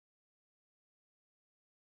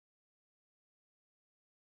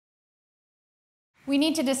We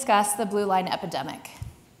need to discuss the blue line epidemic.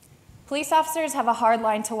 Police officers have a hard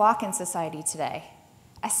line to walk in society today,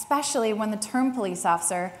 especially when the term police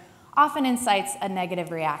officer often incites a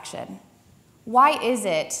negative reaction. Why is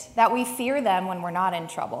it that we fear them when we're not in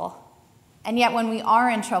trouble, and yet when we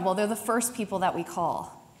are in trouble, they're the first people that we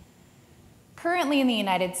call? Currently in the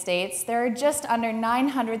United States, there are just under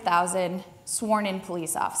 900,000 sworn-in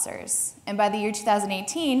police officers, and by the year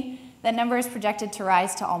 2018, that number is projected to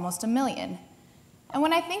rise to almost 1 million. And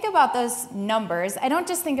when I think about those numbers, I don't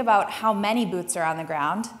just think about how many boots are on the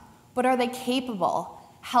ground, but are they capable,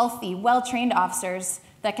 healthy, well-trained officers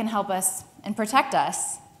that can help us and protect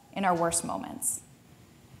us in our worst moments?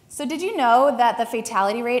 So did you know that the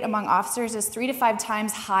fatality rate among officers is 3 to 5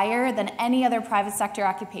 times higher than any other private sector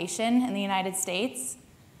occupation in the United States?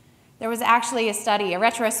 There was actually a study, a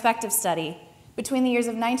retrospective study, between the years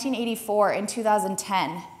of 1984 and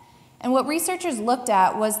 2010. And what researchers looked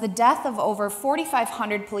at was the death of over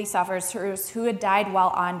 4,500 police officers who had died while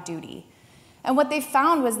on duty. And what they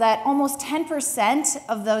found was that almost 10%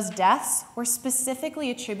 of those deaths were specifically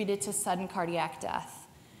attributed to sudden cardiac death,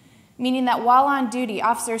 meaning that while on duty,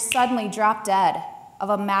 officers suddenly dropped dead of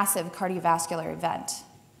a massive cardiovascular event.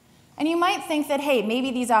 And you might think that, hey, maybe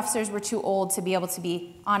these officers were too old to be able to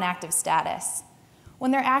be on active status, when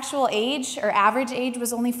their actual age or average age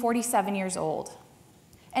was only 47 years old.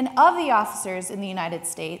 And of the officers in the United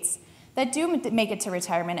States that do make it to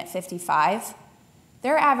retirement at 55,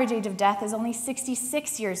 their average age of death is only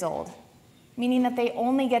 66 years old, meaning that they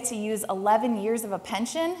only get to use 11 years of a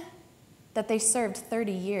pension that they served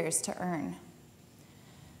 30 years to earn.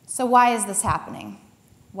 So why is this happening?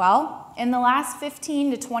 Well, in the last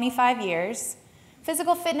 15 to 25 years,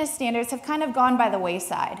 physical fitness standards have kind of gone by the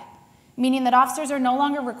wayside, meaning that officers are no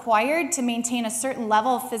longer required to maintain a certain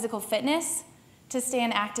level of physical fitness to stay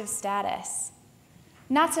in active status.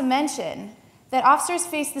 Not to mention that officers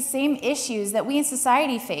face the same issues that we in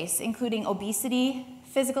society face, including obesity,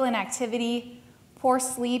 physical inactivity, poor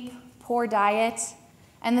sleep, poor diet,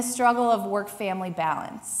 and the struggle of work-family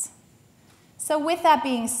balance. So with that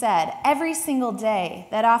being said, every single day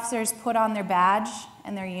that officers put on their badge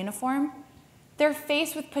and their uniform, they're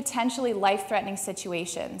faced with potentially life-threatening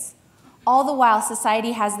situations. All the while,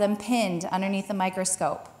 society has them pinned underneath a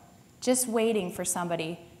microscope, just waiting for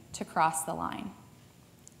somebody to cross the line.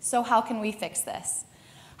 So how can we fix this?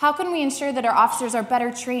 How can we ensure that our officers are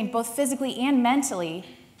better trained, both physically and mentally,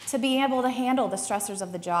 to be able to handle the stressors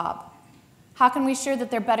of the job? How can we ensure that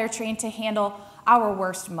they're better trained to handle our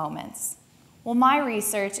worst moments? Well, my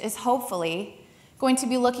research is hopefully going to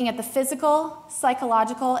be looking at the physical,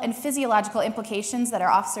 psychological, and physiological implications that our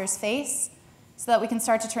officers face so that we can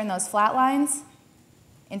start to turn those flat lines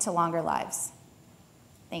into longer lives.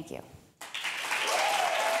 Thank you.